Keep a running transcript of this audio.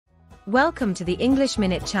Welcome to the English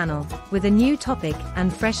Minute channel, with a new topic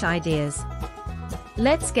and fresh ideas.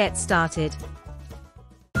 Let's get started.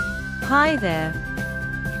 Hi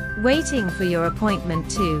there. Waiting for your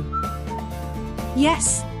appointment too?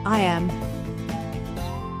 Yes, I am.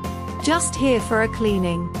 Just here for a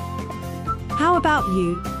cleaning. How about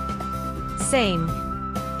you? Same.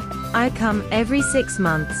 I come every 6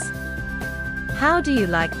 months. How do you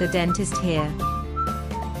like the dentist here?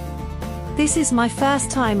 This is my first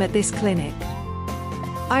time at this clinic.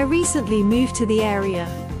 I recently moved to the area.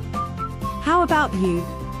 How about you?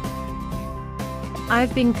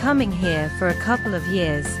 I've been coming here for a couple of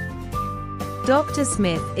years. Dr.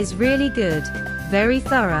 Smith is really good, very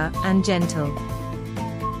thorough and gentle.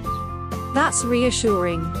 That's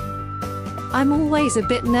reassuring. I'm always a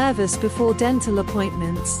bit nervous before dental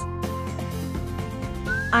appointments.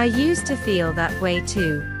 I used to feel that way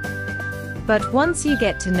too. But once you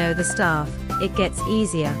get to know the staff, it gets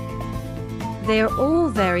easier. They're all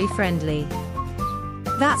very friendly.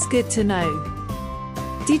 That's good to know.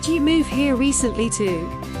 Did you move here recently too?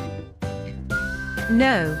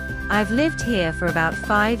 No, I've lived here for about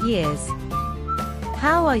 5 years.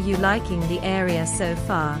 How are you liking the area so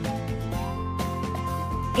far?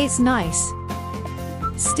 It's nice.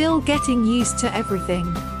 Still getting used to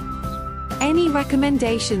everything. Any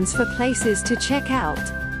recommendations for places to check out?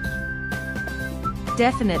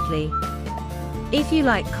 Definitely. If you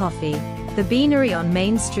like coffee, the Beanery on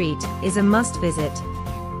Main Street is a must visit.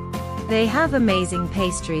 They have amazing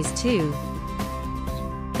pastries too.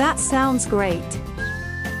 That sounds great.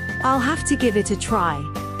 I'll have to give it a try.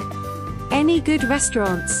 Any good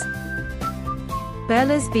restaurants?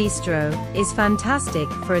 Bella's Bistro is fantastic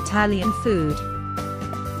for Italian food.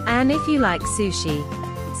 And if you like sushi,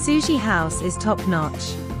 Sushi House is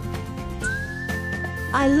top-notch.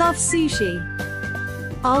 I love sushi.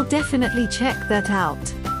 I'll definitely check that out.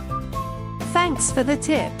 Thanks for the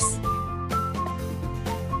tips.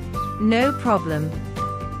 No problem.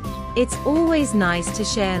 It's always nice to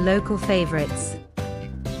share local favorites.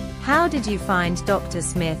 How did you find Dr.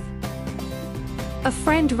 Smith? A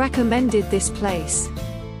friend recommended this place.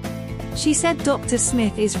 She said Dr.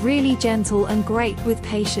 Smith is really gentle and great with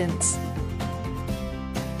patients.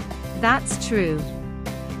 That's true.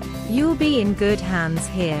 You'll be in good hands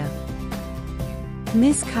here.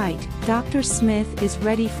 Miss Kite, Dr. Smith is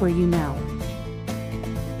ready for you now.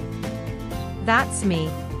 That's me.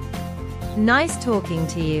 Nice talking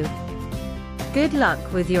to you. Good luck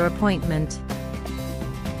with your appointment.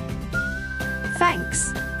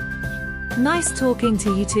 Thanks. Nice talking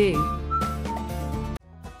to you too.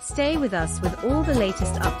 Stay with us with all the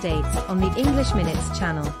latest updates on the English Minutes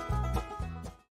channel.